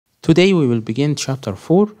Today we will begin chapter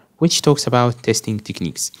 4, which talks about testing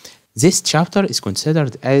techniques. This chapter is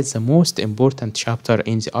considered as the most important chapter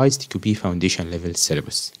in the ISTQB foundation level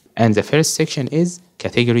syllabus. And the first section is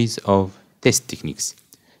categories of test techniques.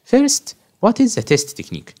 First, what is the test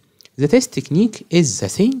technique? The test technique is the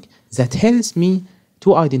thing that helps me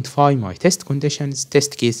to identify my test conditions,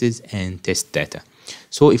 test cases, and test data.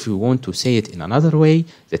 So if you want to say it in another way,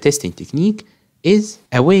 the testing technique is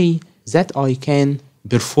a way that I can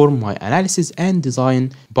perform my analysis and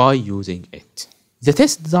design by using it. The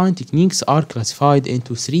test design techniques are classified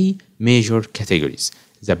into three major categories: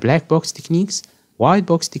 the black box techniques, white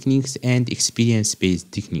box techniques, and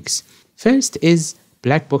experience-based techniques. First is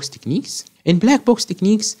black box techniques. In black box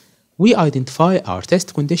techniques, we identify our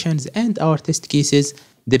test conditions and our test cases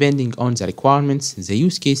depending on the requirements, the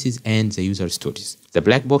use cases, and the user stories. The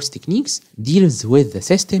black box techniques deals with the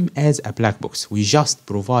system as a black box. We just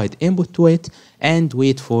provide input to it and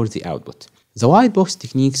wait for the output. The white box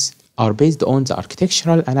techniques are based on the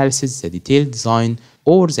architectural analysis, the detailed design,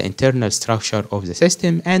 or the internal structure of the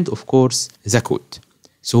system, and of course, the code.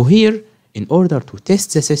 So here, in order to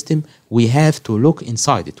test the system, we have to look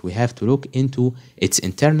inside it. We have to look into its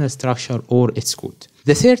internal structure or its code.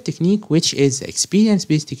 The third technique, which is the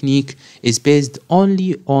experience-based technique, is based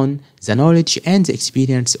only on the knowledge and the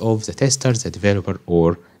experience of the tester, the developer,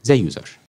 or the user.